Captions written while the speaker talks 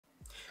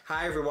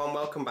Hi everyone,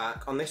 welcome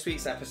back. On this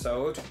week's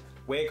episode,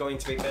 we're going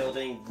to be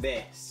building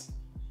this.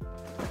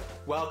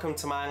 Welcome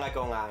to my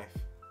Lego life.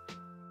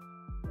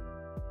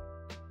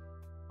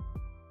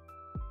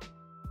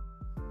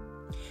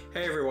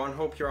 Hey everyone,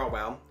 hope you're all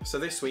well. So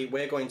this week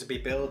we're going to be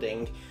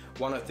building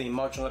one of the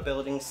modular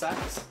building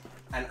sets,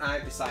 and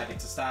I've decided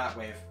to start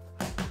with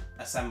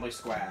Assembly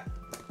Square.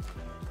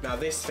 Now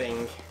this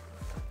thing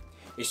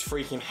is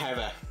freaking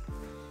heavy.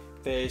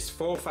 There's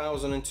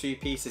 4,002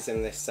 pieces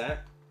in this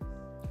set.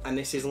 And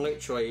this is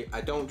literally,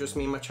 I don't just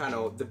mean my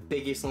channel, the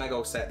biggest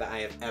Lego set that I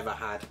have ever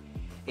had.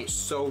 It's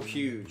so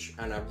huge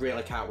and I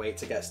really can't wait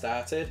to get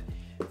started.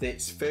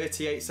 It's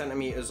 38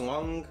 centimeters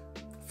long,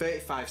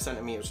 35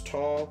 centimeters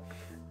tall,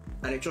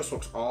 and it just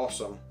looks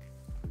awesome.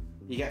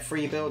 You get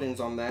 3 buildings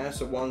on there,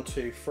 so 1,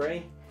 2,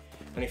 3.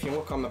 And if you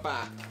look on the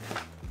back,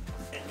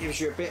 it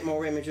gives you a bit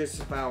more images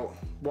about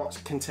what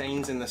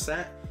contains in the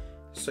set.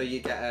 So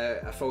you get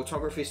a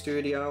photography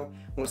studio,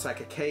 looks like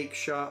a cake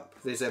shop,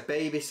 there's a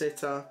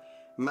babysitter,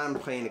 man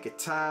playing a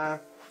guitar,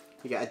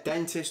 you get a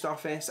dentist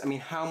office. I mean,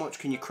 how much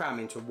can you cram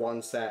into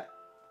one set?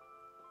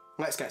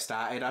 Let's get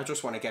started. I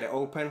just want to get it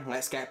open.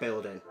 Let's get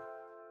building.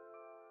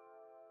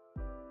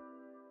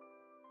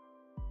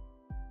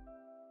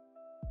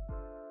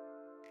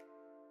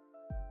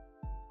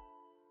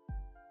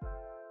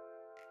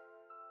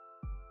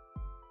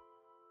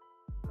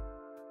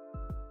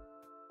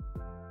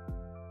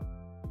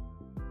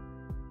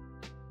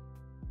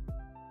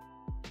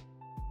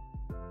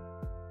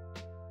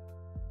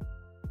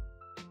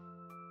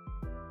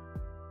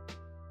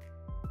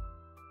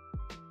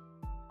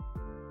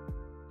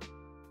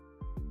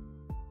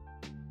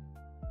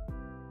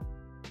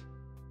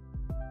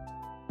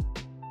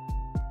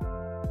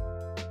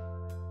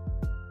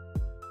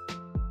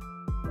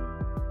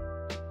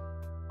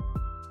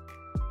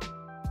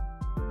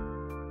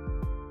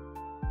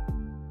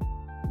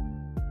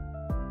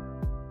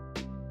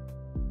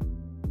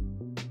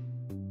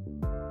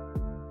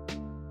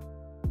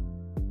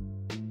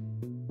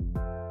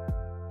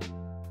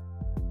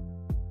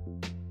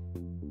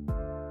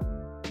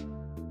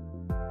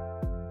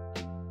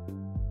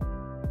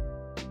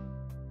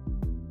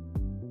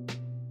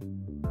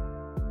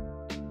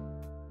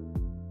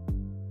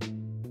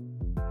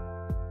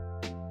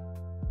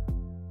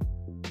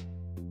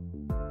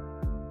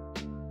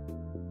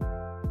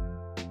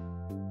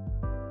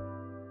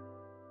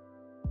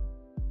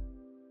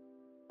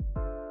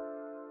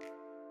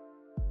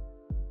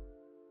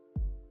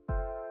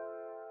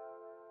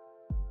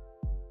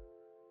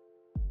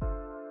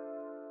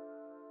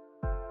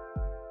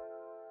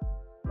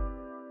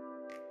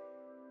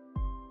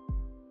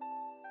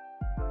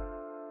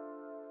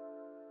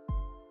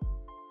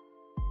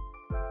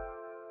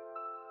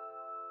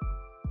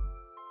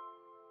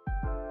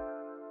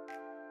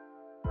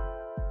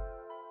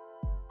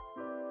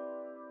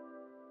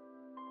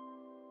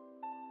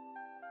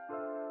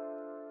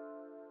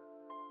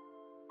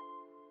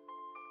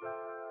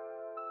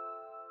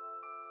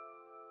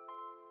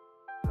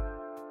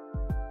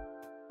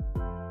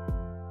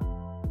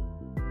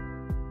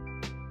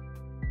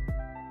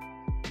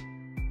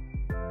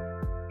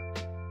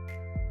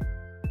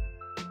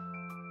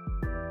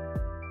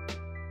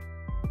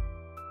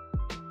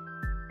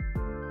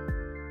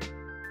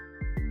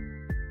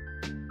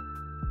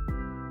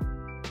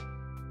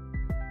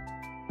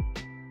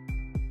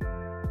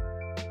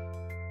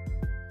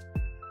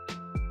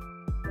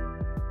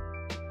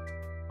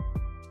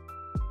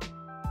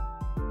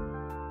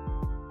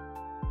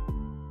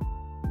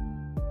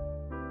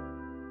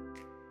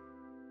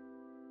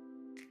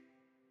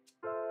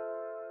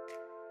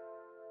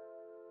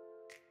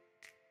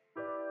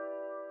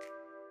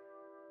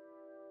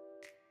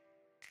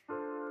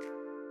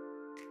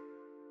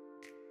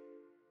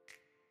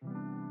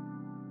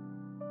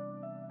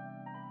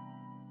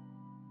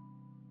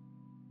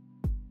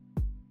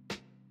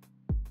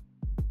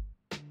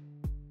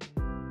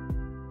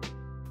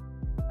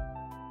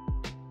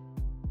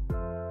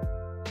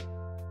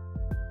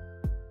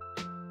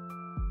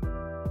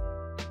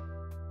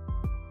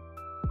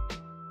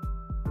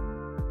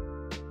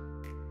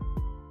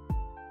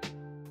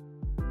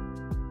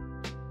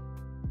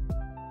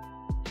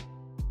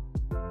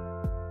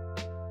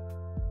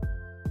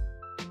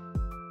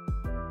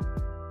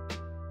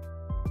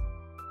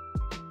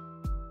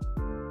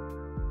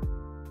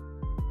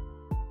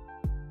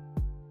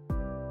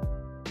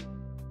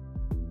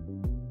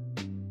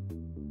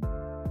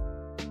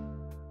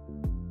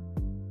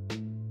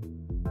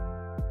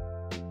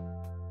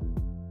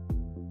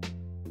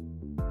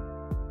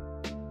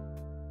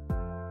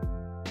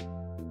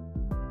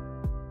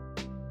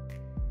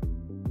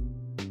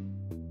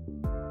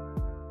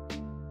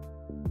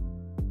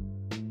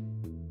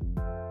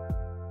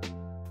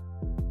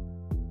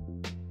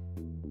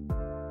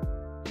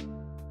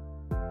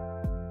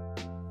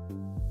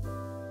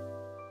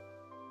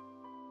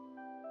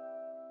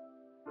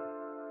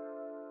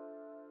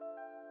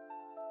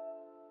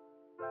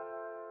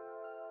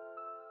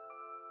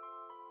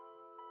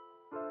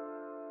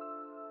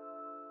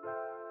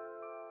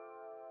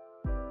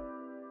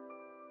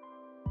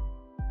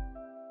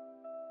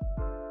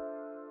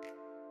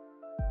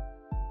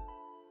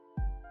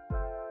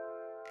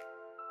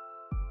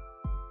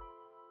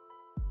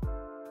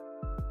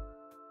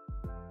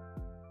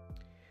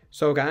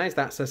 So guys,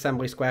 that's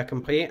assembly square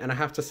complete, and I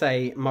have to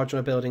say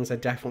modular buildings are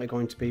definitely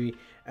going to be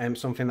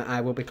something that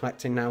I will be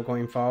collecting now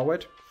going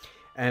forward.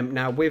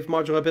 Now with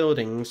modular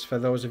buildings, for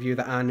those of you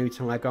that are new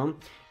to Lego,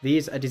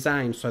 these are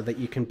designed so that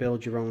you can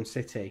build your own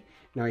city.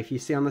 Now if you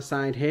see on the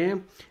side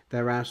here,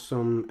 there are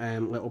some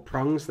little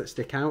prongs that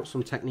stick out,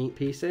 some technique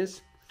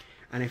pieces.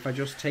 And if I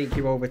just take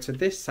you over to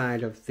this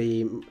side of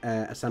the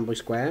assembly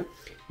square,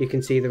 you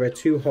can see there are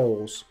two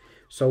holes.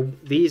 So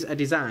these are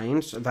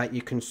designed so that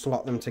you can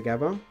slot them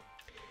together.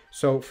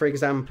 So for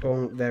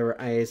example, there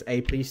is a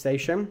police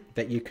station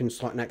that you can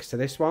slot next to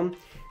this one,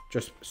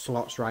 just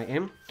slots right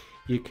in.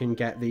 You can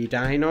get the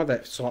diner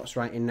that slots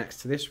right in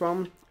next to this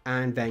one,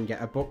 and then get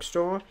a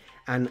bookstore,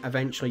 and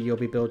eventually you'll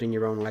be building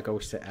your own Lego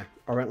city,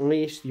 or at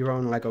least your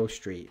own Lego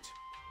street.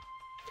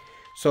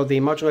 So the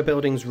modular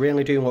buildings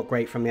really do look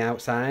great from the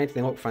outside,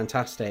 they look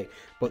fantastic,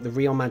 but the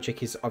real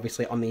magic is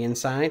obviously on the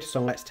inside,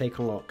 so let's take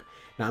a look.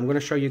 Now I'm going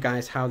to show you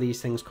guys how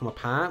these things come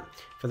apart,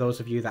 for those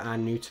of you that are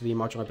new to the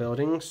modular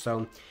buildings.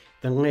 So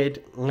the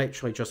lid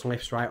literally just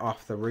lifts right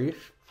off the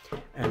roof,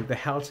 and they're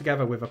held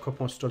together with a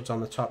couple of studs on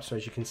the top, so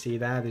as you can see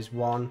there's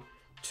 1,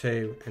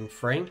 2 and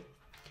 3.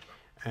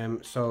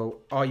 So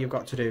all you've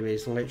got to do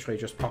is literally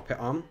just pop it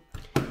on,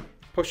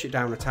 push it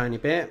down a tiny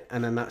bit,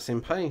 and then that's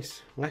in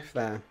place, left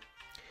there.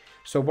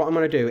 So what I'm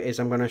going to do is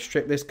I'm going to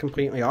strip this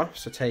completely off,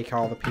 so take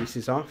all the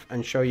pieces off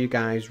and show you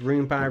guys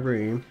room by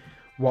room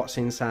what's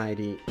inside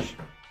each.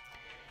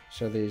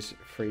 So there's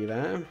 3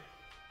 there,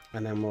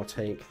 and then we'll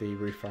take the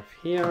roof off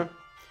here,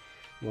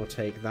 we'll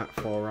take that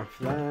 4 off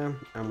there,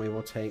 and we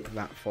will take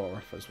that 4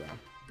 off as well.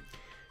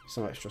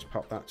 So let's just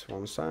pop that to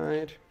one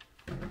side.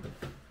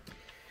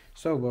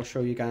 So we'll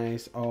show you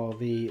guys all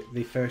the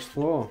first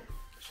floor,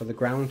 so the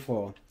ground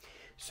floor.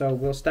 So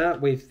we'll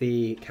start with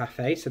the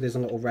cafe. So there's a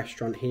little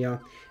restaurant here.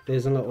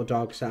 There's a little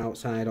dog sat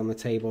outside on the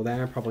table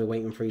there, probably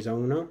waiting for his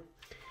owner.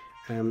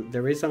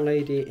 There is a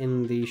lady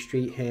in the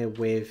street here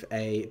with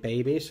a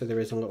baby. So there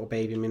is a little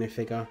baby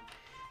minifigure,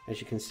 as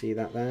you can see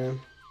that there.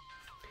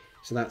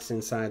 So that's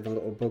inside the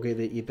little buggy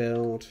that you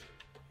build.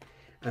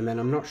 And then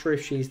I'm not sure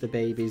if she's the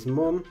baby's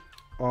mum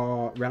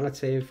or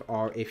relative,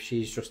 or if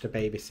she's just a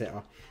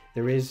babysitter.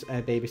 There is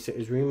a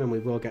babysitter's room, and we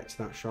will get to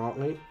that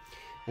shortly.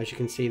 As you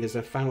can see, there's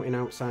a fountain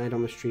outside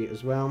on the street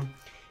as well.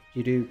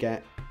 You do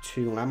get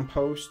 2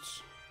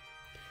 lampposts,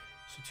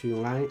 so 2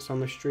 lights on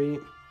the street.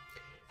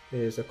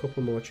 There's a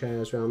couple more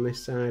chairs around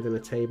this side and a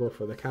table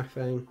for the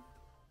cafe.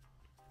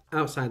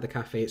 Outside the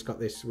cafe, it's got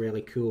this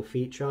really cool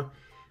feature,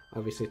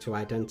 obviously to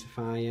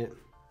identify it.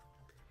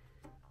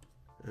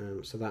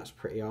 So that's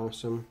pretty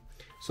awesome.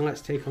 So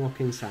let's take a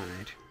look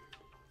inside.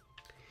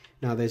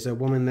 Now there's a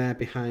woman there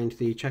behind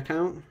the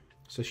checkout.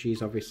 So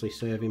she's obviously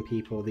serving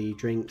people the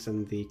drinks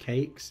and the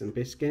cakes and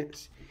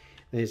biscuits.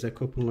 There's a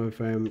couple of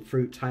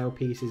fruit tile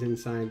pieces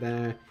inside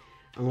there,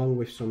 along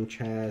with some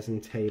chairs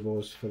and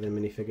tables for the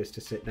minifigures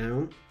to sit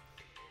down.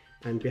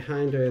 And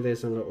behind her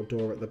there's a little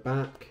door at the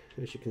back,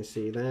 as you can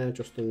see there,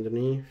 just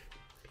underneath.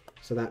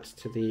 So that's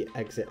to the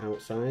exit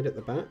outside at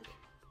the back.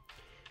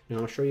 Now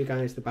I'll show you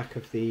guys the back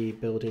of the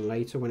building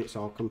later when it's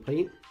all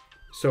complete.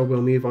 So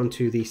we'll move on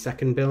to the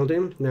second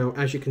building. Now,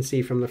 as you can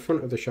see from the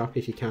front of the shop,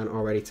 if you can't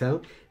already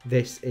tell,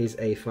 this is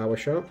a flower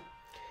shop.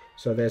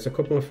 So there's a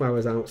couple of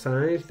flowers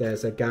outside.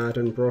 There's a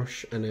garden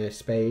brush and a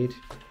spade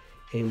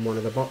in one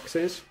of the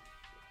boxes.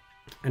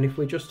 And if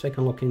we just take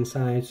a look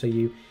inside, so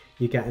you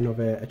get a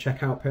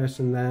checkout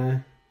person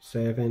there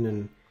serving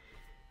and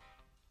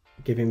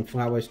giving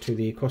flowers to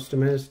the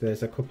customers.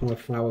 There's a couple of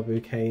flower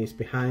bouquets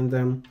behind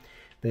them.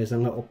 There's a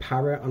little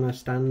parrot on a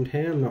stand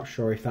here. I'm not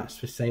sure if that's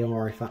for sale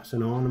or if that's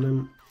an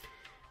ornament.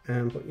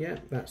 But yeah,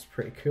 that's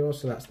pretty cool.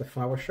 So that's the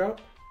flower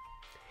shop.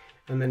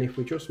 And then if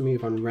we just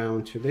move on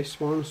round to this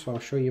one, so I'll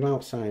show you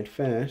outside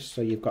first.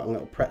 So you've got a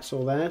little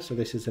pretzel there. So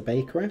this is a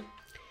bakery.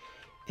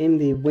 In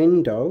the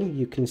window,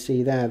 you can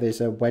see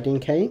there's a wedding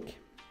cake.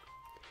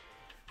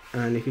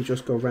 And if you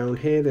just go around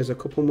here, there's a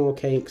couple more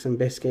cakes and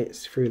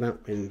biscuits through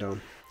that window.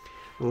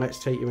 And let's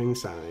take you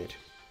inside.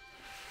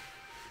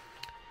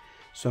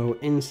 So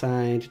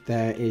inside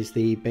there is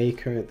the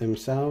baker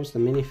themselves, the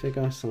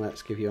minifigure. So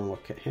let's give you a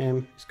look at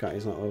him. He's got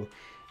his little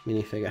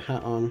minifigure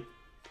hat on,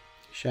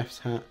 chef's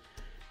hat.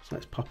 So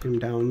let's pop him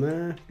down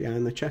there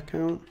behind the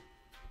checkout.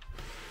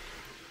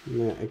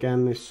 And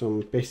again, there's some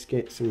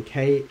biscuits and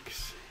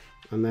cakes.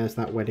 And there's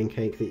that wedding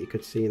cake that you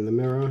could see in the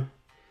mirror.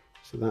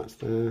 So that's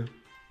there.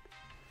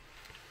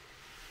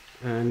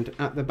 And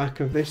at the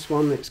back of this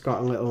one, it's got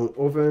a little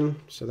oven.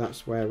 So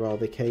that's where all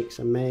the cakes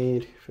are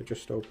made. If I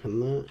just open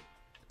that.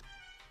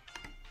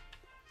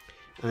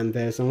 And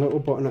there's a little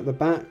button at the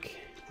back,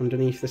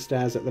 underneath the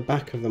stairs at the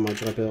back of the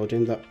modular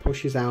building, that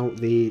pushes out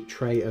the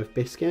tray of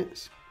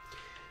biscuits.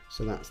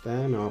 So that's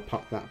there, and I'll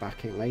pop that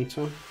back in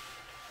later.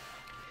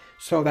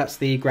 So that's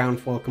the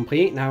ground floor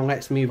complete. Now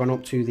let's move on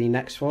up to the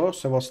next floor.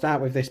 So we'll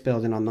start with this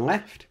building on the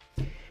left.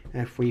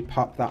 If we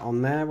pop that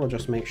on there, we'll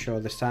just make sure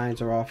the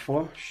sides are all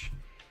flush.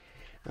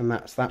 And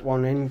that's that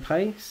one in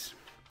place.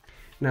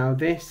 Now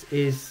this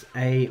is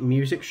a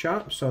music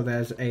shop, so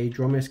there's a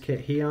drummer's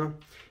kit here.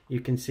 You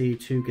can see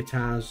 2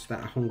 guitars that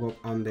are hung up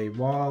on the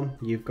wall.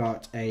 You've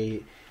got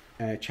a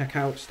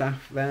checkout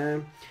staff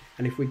there,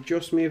 and if we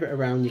just move it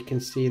around, you can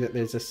see that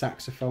there's a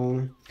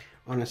saxophone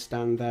on a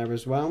stand there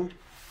as well,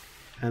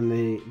 and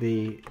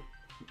the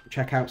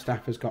checkout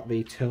staff has got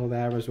the till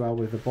there as well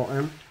with the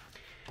button,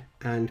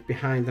 and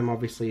behind them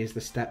obviously is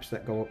the steps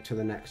that go up to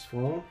the next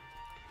floor.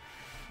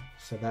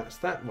 So that's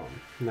that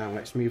one. Now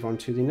let's move on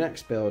to the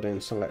next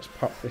building. So let's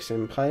pop this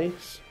in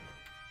place.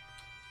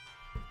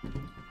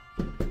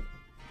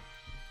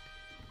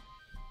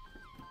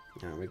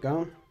 There we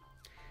go.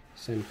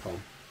 Simple.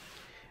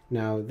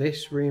 Now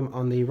this room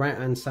on the right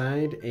hand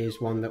side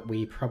is one that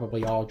we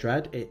probably all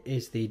dread. It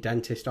is the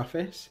dentist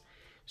office.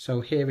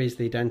 So here is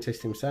the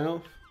dentist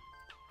himself.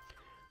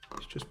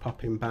 Let's just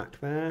pop him back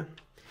there.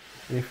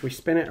 And if we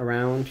spin it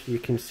around, you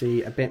can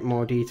see a bit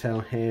more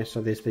detail here.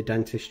 So there's the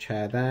dentist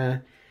chair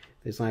there.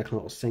 There's like a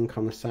little sink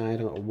on the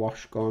side, a little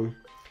wash gun.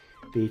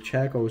 The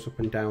chair goes up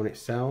and down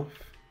itself.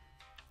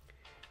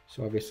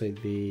 So obviously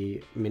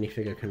the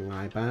minifigure can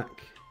lie back.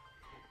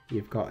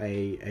 You've got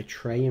a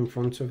tray in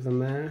front of them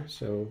there,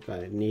 so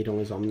the needle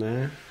is on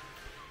there.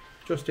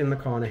 Just in the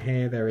corner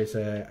here, there is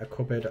a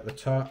cupboard at the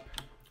top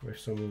with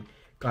some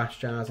glass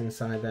jars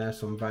inside there,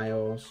 some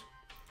vials,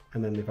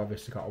 and then they've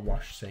obviously got a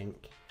wash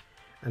sink.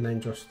 And then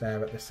just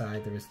there at the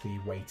side, there is the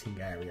waiting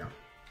area.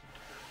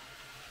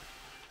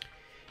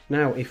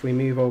 Now, if we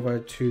move over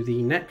to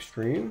the next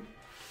room,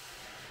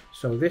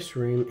 so this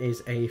room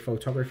is a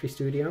photography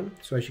studio.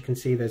 So as you can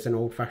see, there's an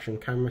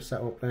old-fashioned camera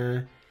set up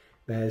there.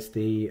 There's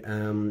the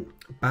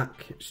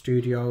back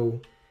studio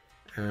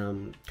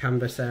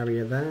canvas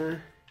area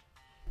there.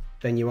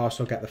 Then you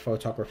also get the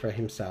photographer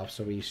himself,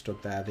 so he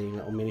stood there, the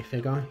little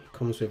minifigure. He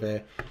comes with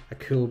a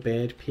cool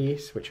beard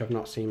piece, which I've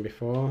not seen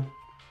before.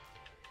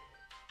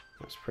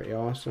 That's pretty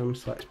awesome,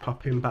 so let's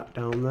pop him back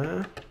down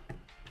there.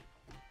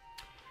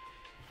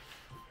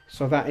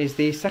 So that is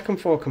the second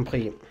floor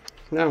complete.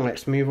 Now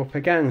let's move up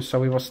again. So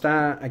we will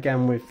start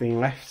again with the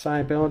left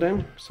side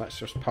building. So let's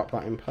just pop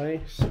that in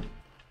place.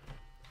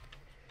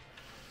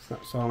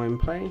 That's all in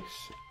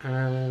place,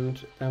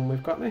 and then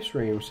we've got this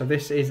room. So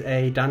this is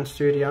a dance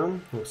studio.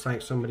 Looks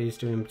like somebody's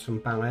doing some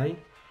ballet.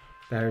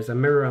 There is a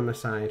mirror on the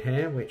side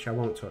here, which I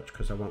won't touch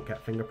because I won't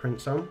get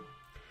fingerprints on.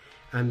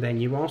 And then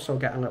you also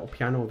get a little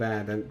piano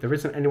there. There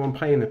isn't anyone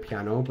playing the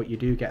piano, but you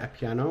do get a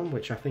piano,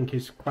 which I think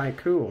is quite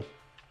cool.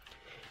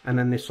 And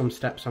then there's some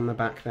steps on the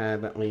back there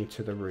that lead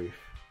to the roof.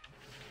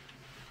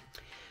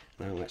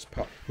 Now let's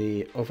pop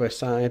the other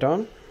side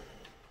on.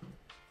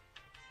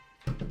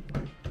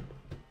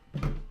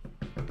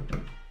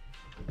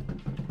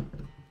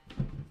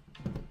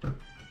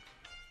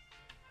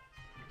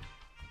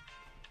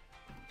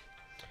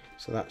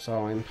 So that's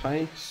all in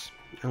place,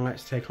 and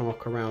let's take a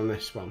look around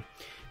this one.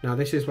 Now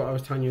this is what I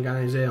was telling you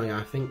guys earlier.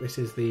 I think this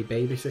is the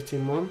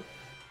babysitting one,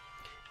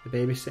 the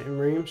babysitting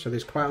room. So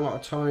there's quite a lot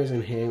of toys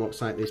in here.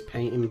 Looks like there's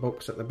painting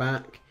books at the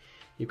back.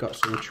 You've got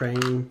some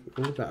train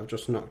that I've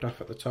just knocked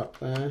off at the top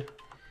there.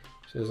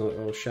 So there's a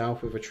little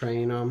shelf with a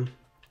train on.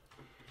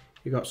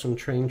 You've got some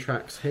train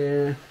tracks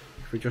here.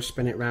 If we just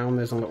spin it round,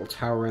 there's a little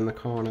tower in the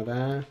corner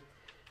there.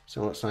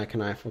 So it looks like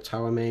an Eiffel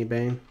Tower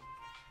maybe.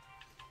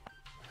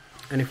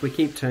 And if we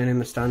keep turning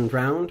the stand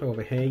round,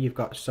 over here you've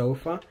got a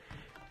sofa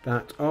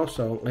that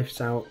also lifts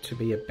out to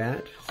be a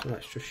bed. So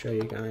let's just show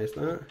you guys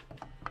that.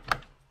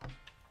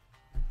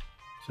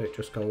 So it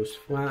just goes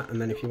flat, and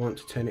then if you want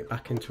to turn it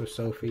back into a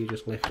sofa, you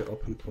just lift it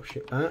up and push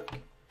it back.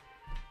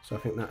 So I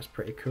think that's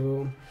pretty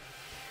cool.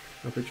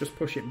 If we just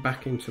push it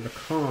back into the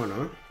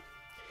corner,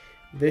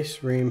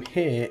 this room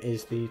here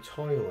is the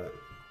toilet.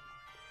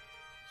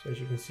 So as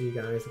you can see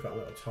guys, they've got a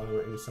little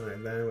toilet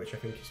inside there, which I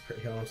think is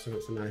pretty awesome.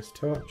 It's a nice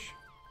touch.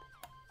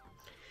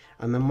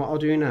 And then what I'll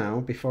do now,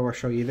 before I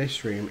show you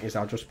this room, is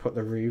I'll just put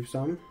the roofs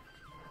on.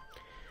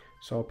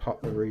 So I'll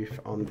pop the roof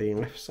on the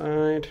left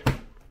side.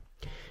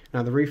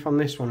 Now the roof on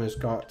this one has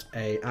got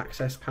a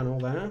access panel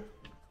there.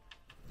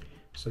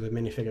 So the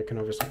minifigure can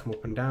obviously come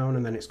up and down,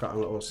 and then it's got a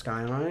little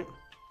skylight.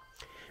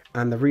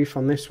 And the roof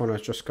on this one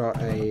has just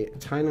got a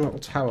tiny little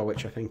tower,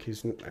 which I think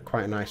is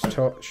quite a nice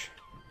touch.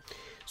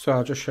 So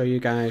I'll just show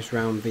you guys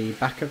around the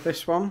back of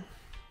this one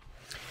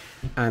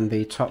and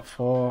the top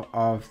floor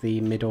of the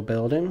middle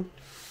building.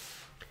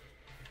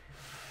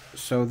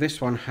 So this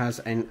one has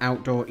an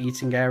outdoor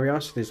eating area,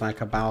 so there's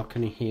like a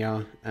balcony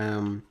here,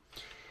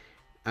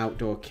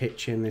 outdoor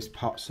kitchen, there's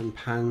pots and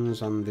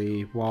pans on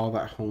the wall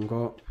that are hung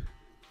up,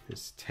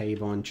 there's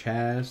table and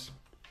chairs,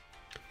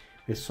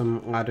 there's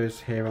some ladders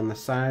here on the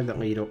side that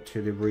lead up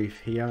to the roof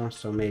here,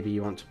 so maybe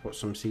you want to put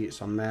some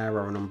seats on there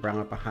or an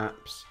umbrella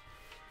perhaps.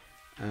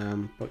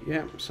 But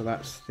yeah, so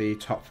that's the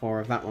top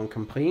floor of that one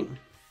complete.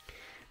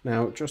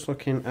 Now, just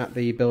looking at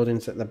the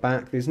buildings at the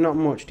back, there's not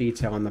much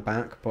detail on the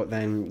back, but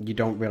then you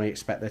don't really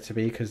expect there to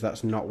be because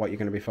that's not what you're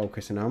going to be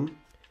focusing on.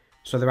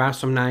 So there are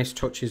some nice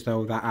touches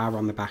though that are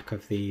on the back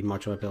of the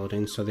modular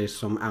building. So there's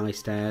some alley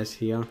stairs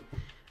here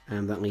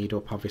that lead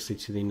up obviously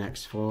to the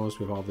next floors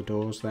with all the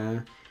doors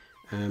there.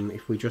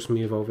 If we just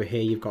move over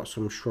here, you've got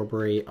some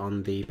shrubbery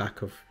on the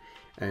back of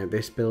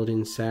this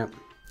building set.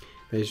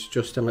 There's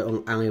just a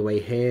little alleyway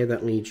here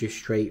that leads you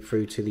straight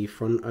through to the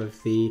front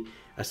of the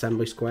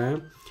assembly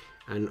square.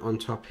 And on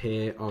top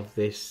here of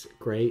this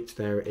grate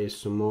there is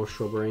some more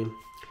shrubbery.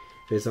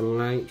 There's a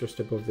light just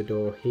above the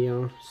door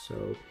here,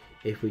 so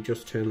if we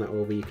just turn that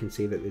over you can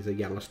see that there's a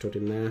yellow stud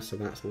in there, so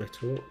that's lit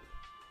up.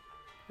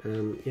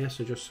 Yeah,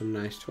 so just some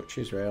nice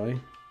touches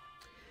really.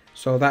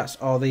 So that's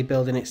all the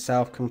building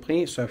itself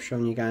complete, so I've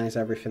shown you guys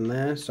everything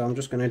there. So I'm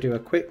just going to do a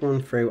quick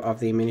run through of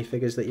the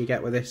minifigures that you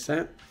get with this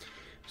set.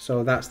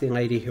 So that's the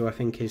lady who I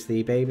think is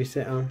the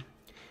babysitter.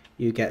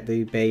 You get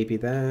the baby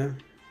there.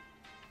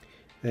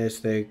 There's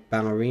the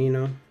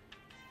ballerina,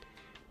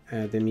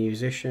 the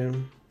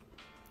musician,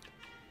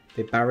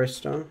 the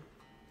barrister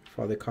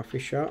for the coffee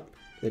shop,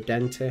 the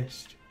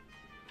dentist,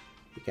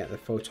 you get the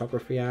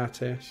photography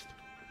artist,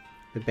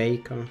 the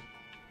baker,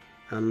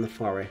 and the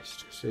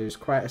florist. So there's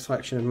quite a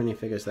selection of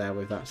minifigures there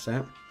with that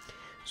set.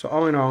 So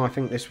all in all, I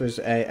think this was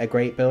a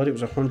great build. It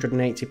was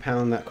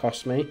 £180 that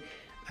cost me.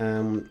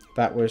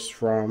 That was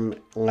from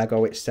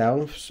Lego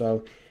itself,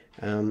 so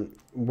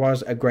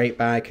was a great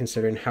buy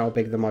considering how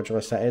big the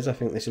modular set is. I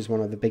think this is one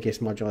of the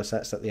biggest modular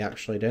sets that they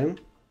actually do.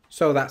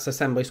 So that's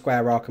Assembly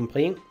Square all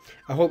complete.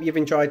 I hope you've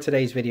enjoyed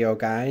today's video,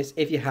 guys.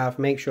 If you have,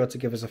 make sure to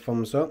give us a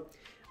thumbs up.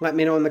 Let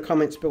me know in the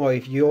comments below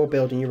if you're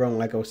building your own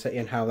Lego city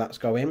and how that's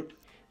going.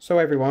 So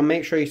everyone,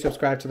 make sure you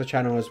subscribe to the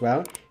channel as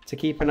well to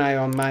keep an eye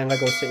on my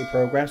Lego city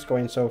progress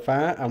going so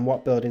far and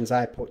what buildings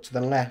I put to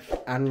the left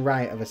and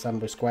right of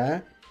Assembly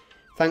Square.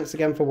 Thanks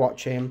again for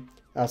watching.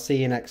 I'll see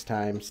you next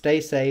time. Stay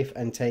safe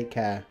and take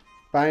care.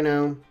 Bye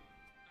now.